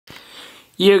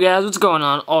Yo guys, what's going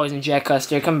on? Always in Jack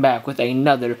Custer, coming back with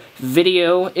another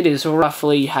video. It is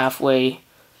roughly halfway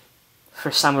for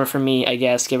summer for me, I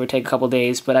guess, give or take a couple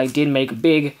days, but I did make a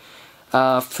big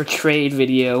for trade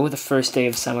video the first day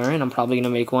of summer, and I'm probably going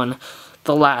to make one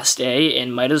the last day,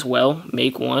 and might as well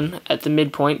make one at the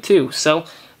midpoint too. So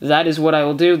that is what I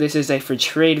will do. This is a for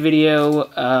trade video.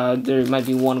 There might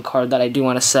be one card that I do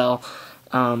want to sell,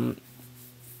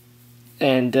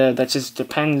 and that just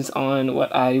depends on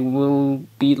what I will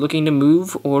be looking to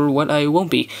move or what I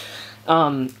won't be.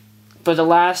 But the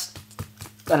last,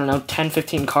 I don't know,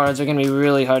 10-15 cards are going to be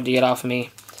really hard to get off of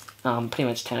me. Pretty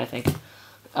much 10, I think.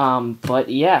 But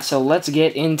yeah, so let's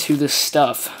get into the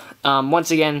stuff.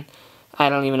 Once again, I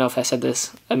don't even know if I said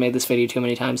this. I made this video too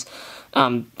many times.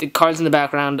 The cards in the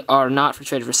background are not for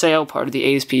trade or for sale, part of the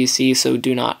ASPC, so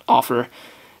do not offer.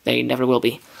 They never will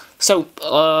be. So,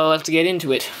 let's get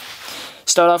into it.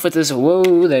 Start off with this,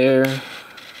 whoa there,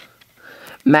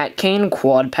 Matt Cain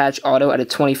quad patch auto at a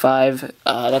 25.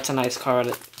 That's a nice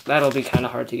card. That'll be kind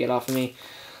of hard to get off of me.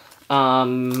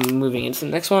 Moving into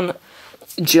the next one,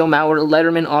 Jill Mauer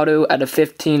Letterman auto at a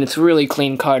 15. It's a really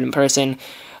clean card in person.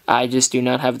 I just do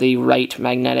not have the right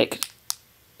magnetic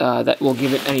that will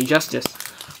give it any justice.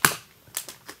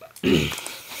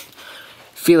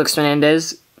 Felix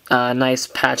Fernandez, nice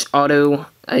patch auto.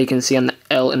 You can see on the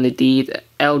L and the D, the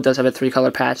L does have a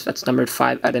 3-color patch. That's numbered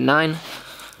 5 out of 9.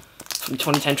 From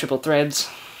 2010 Triple Threads.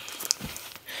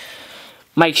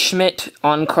 Mike Schmidt,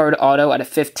 on-card auto at a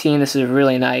 15. This is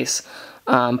really nice.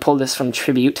 Pulled this from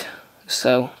Tribute.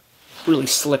 So, really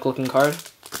slick-looking card.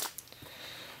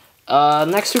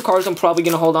 Next two cards I'm probably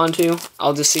going to hold on to.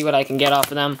 I'll just see what I can get off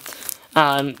of them.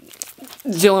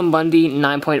 Dylan Bundy,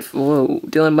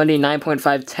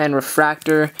 9.510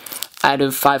 Refractor out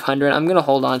of 500. I'm going to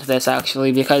hold on to this,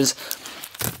 actually, because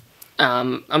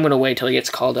I'm going to wait till he gets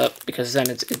called up, because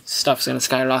then stuff's going to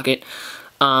skyrocket.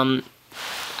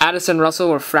 Addison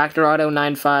Russell, Refractor Auto,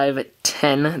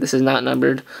 9.510. This is not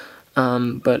numbered,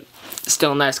 but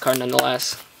still a nice card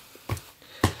nonetheless.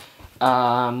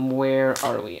 Where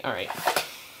are we? Alright.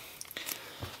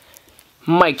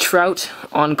 Mike Trout,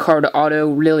 on-card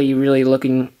auto. Really, really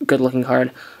good-looking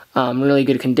card. Really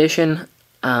good condition.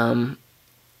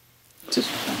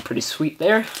 Just pretty sweet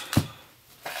there.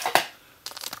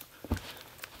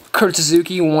 Kurt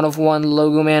Suzuki, 1/1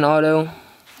 Logo Man auto.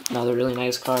 Another really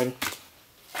nice card.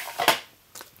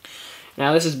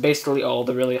 Now this is basically all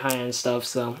the really high-end stuff,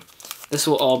 so this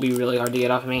will all be really hard to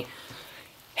get off of me.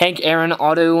 Hank Aaron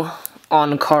auto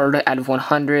on card out of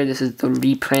 100. This is the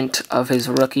reprint of his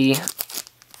rookie,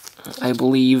 I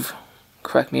believe.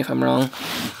 Correct me if I'm wrong.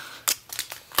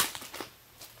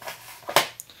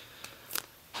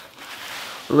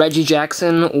 Reggie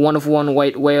Jackson, 1/1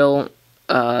 White Whale,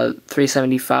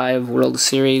 375 World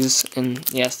Series, and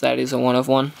yes, that is a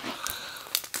 1/1.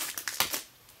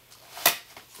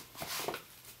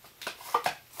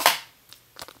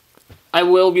 I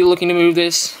will be looking to move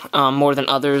this more than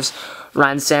others.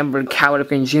 Ryan Sandberg, Cal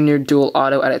Ripken Jr. dual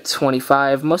auto at a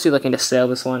 25. Mostly looking to sell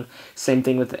this one. Same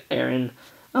thing with the Aaron,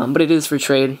 but it is for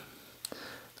trade.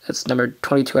 That's numbered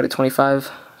 22 out of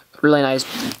 25. Really nice,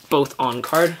 both on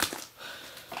card.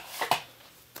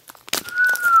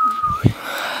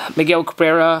 Miguel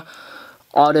Cabrera,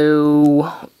 auto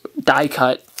die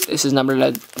cut. This is numbered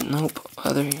at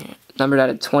numbered at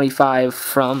a 25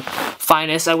 from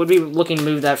Finest. I would be looking to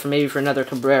move that for maybe for another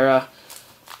Cabrera,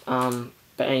 but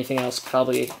anything else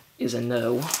probably is a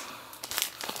no.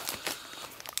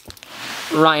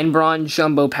 Ryan Braun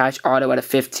jumbo patch auto at a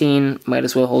 15. Might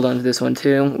as well hold on to this one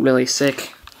too. Really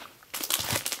sick.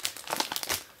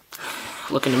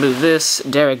 Looking to move this.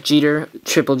 Derek Jeter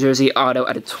triple jersey auto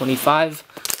at a 25.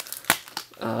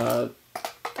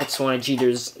 That's one of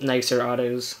Jeter's nicer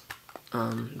autos.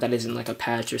 That isn't like a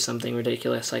patch or something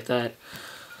ridiculous like that.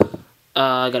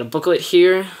 I got a booklet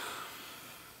here.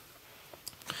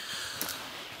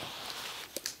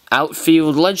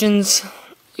 Outfield Legends.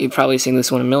 You've probably seen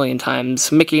this one a million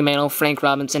times. Mickey Mantle, Frank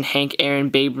Robinson, Hank Aaron,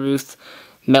 Babe Ruth,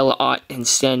 Mel Ott, and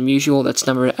Stan Musial. That's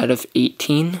numbered out of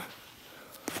 18.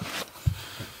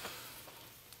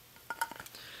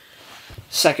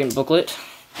 Second booklet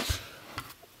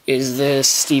is this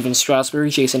Steven Strasburg,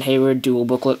 Jason Hayward, dual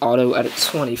booklet auto at a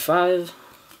 25.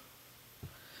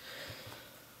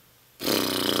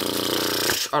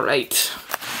 Alright.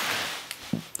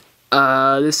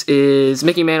 This is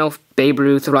Mickey Mantle, Babe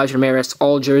Ruth, Roger Maris,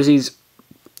 all jerseys,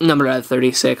 numbered out of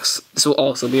 36. This will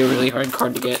also be a really hard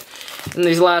card to get. And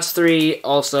these last three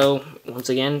also, once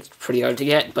again, pretty hard to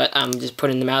get, but I'm just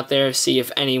putting them out there, see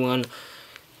if anyone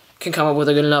can come up with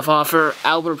a good enough offer.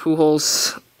 Albert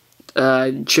Pujols,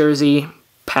 jersey,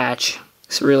 patch,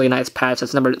 It's a really nice patch.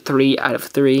 That's number 3 out of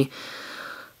 3.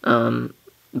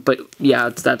 But yeah,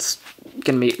 that's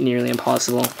gonna be nearly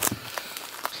impossible.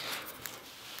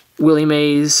 Willie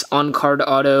Mays on card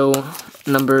auto,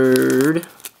 numbered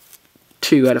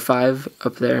 2 out of 5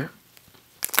 up there.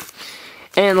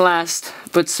 And last,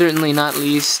 but certainly not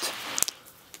least,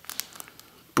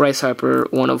 Bryce Harper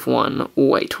 1 of 1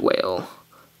 White Whale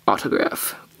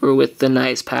autograph. Or with the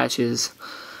nice patches.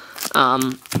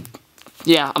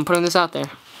 Yeah, I'm putting this out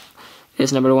there.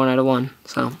 It's number 1 out of 1.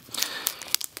 So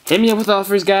hit me up with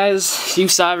offers, guys. You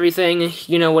saw everything.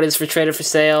 You know what is for trade or for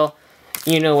sale.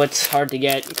 You know what's hard to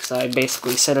get, because I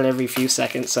basically said it every few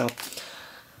seconds. So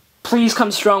please come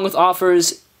strong with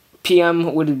offers.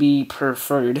 PM would be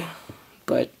preferred.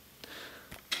 But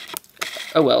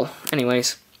oh well.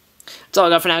 Anyways, that's all I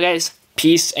got for now, guys.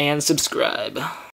 Peace and subscribe.